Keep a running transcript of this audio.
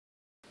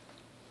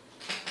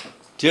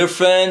Dear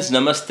friends,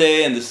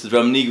 Namaste, and this is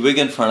Ramneek Wig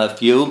in front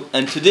of you,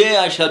 and today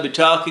I shall be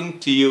talking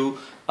to you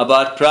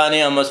about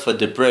pranayamas for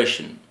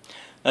depression.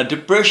 Now,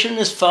 depression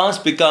is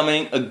fast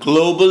becoming a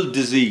global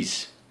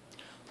disease.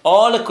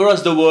 All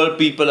across the world,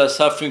 people are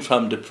suffering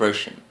from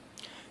depression.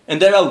 And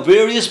there are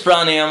various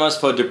pranayamas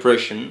for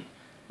depression,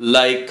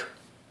 like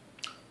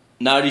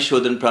Nadi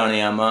Shodhan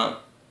Pranayama,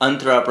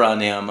 Antara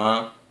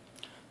Pranayama,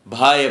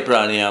 Bhaya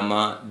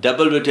Pranayama,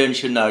 Double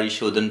Retention Nadi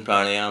Shodhan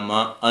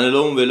Pranayama,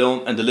 Anulom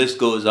Vilom, and the list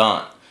goes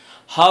on.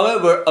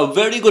 However, a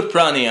very good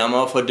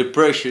pranayama for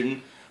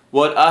depression,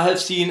 what I have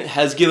seen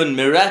has given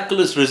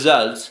miraculous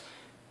results,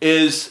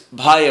 is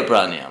Bhaya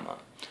Pranayama.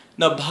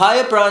 Now,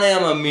 Bhaya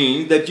Pranayama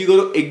means that you're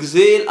going to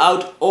exhale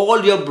out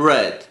all your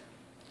breath.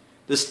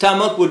 The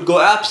stomach would go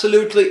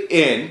absolutely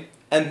in,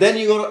 and then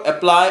you're going to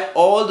apply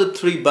all the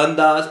three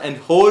bandhas and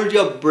hold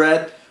your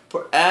breath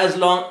for as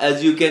long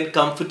as you can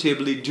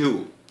comfortably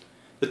do.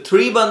 The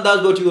three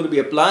bandhas what you're going to be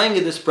applying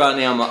in this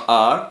pranayama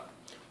are: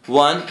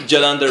 one,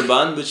 Jalandhar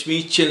Bandh, which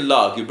means chin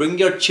lock. You bring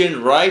your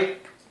chin right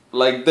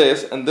like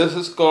this, and this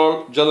is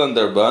called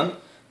Jalandhar Bandh.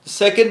 The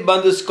second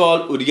bandh is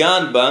called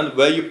Udyan Bandh,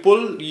 where you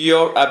pull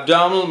your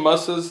abdominal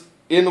muscles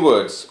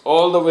inwards,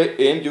 all the way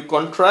in. You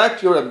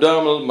contract your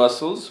abdominal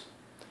muscles.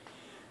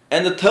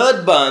 And the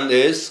third bandh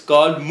is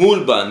called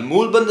Mool Bandh.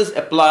 Mool Bandh is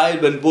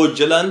applied when both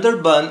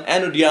Jalandhar Bandh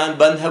and Udyan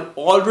Bandh have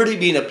already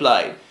been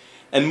applied.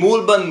 And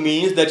Mool Bandh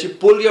means that you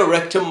pull your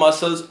rectum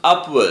muscles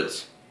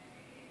upwards.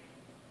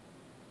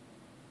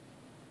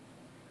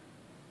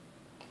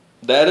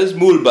 That is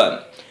Mool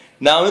Bandh.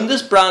 Now, in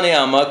this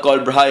pranayama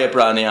called Bhaya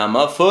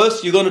Pranayama,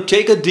 first you're going to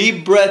take a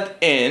deep breath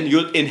in.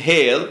 You'll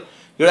inhale.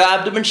 Your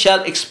abdomen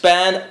shall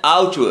expand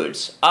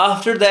outwards.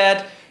 After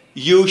that,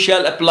 you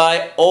shall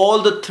apply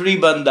all the three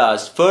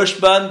bandhas. First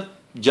bandh,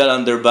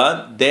 Jalandhar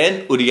Bandh,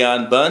 then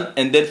Udyan Bandh,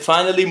 and then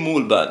finally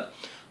Mool Bandh.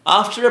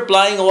 After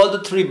applying all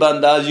the three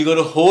bandhas, you're going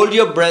to hold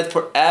your breath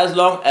for as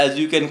long as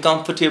you can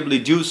comfortably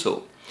do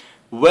so.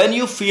 When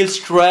you feel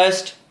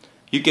stressed,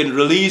 you can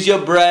release your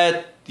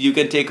breath. You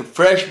can take a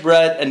fresh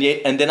breath, and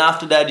then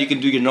after that you can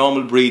do your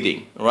normal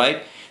breathing,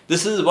 right?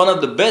 This is one of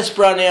the best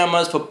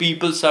pranayamas for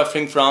people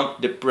suffering from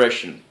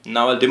depression.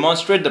 Now I'll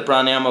demonstrate the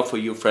pranayama for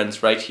you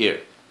friends right here.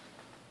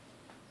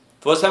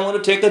 First I'm going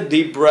to take a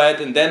deep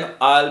breath, and then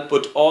I'll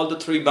put all the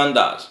three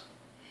bandhas.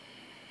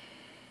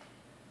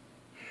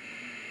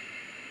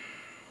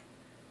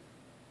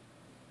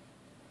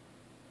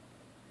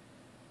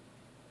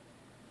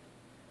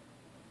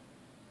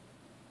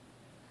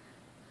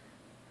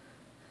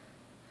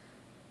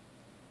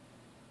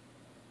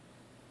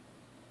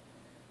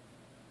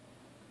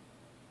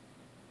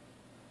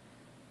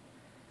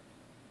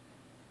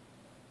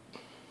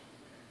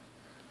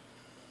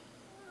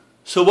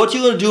 So what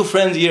you're going to do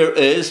friends here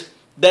is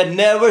that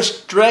never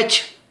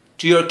stretch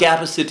to your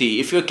capacity.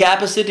 If your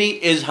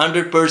capacity is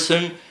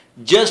 100%,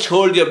 just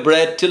hold your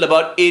breath till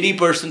about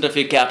 80% of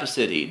your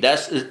capacity.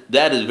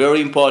 That is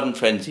very important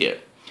friends here.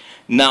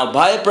 Now,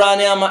 Bhaya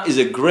Pranayama is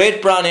a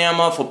great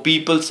pranayama for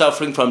people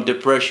suffering from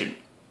depression.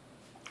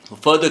 For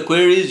further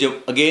queries,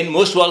 you're again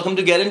most welcome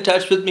to get in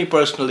touch with me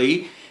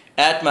personally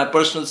at my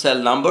personal cell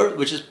number,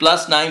 which is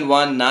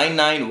 +91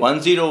 99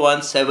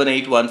 101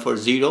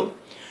 78140.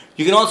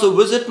 You can also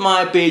visit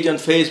my page on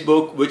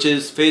Facebook, which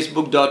is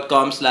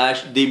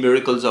facebook.com/The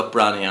Miracles of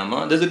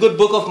Pranayama. There's a good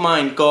book of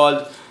mine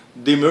called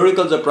The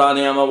Miracles of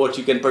Pranayama, what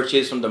you can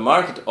purchase from the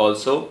market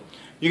also.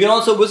 You can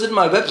also visit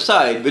my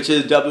website, which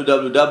is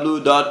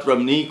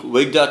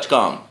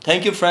www.ramneekwig.com.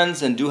 Thank you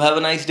friends, and do have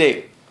a nice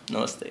day.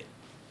 Namaste.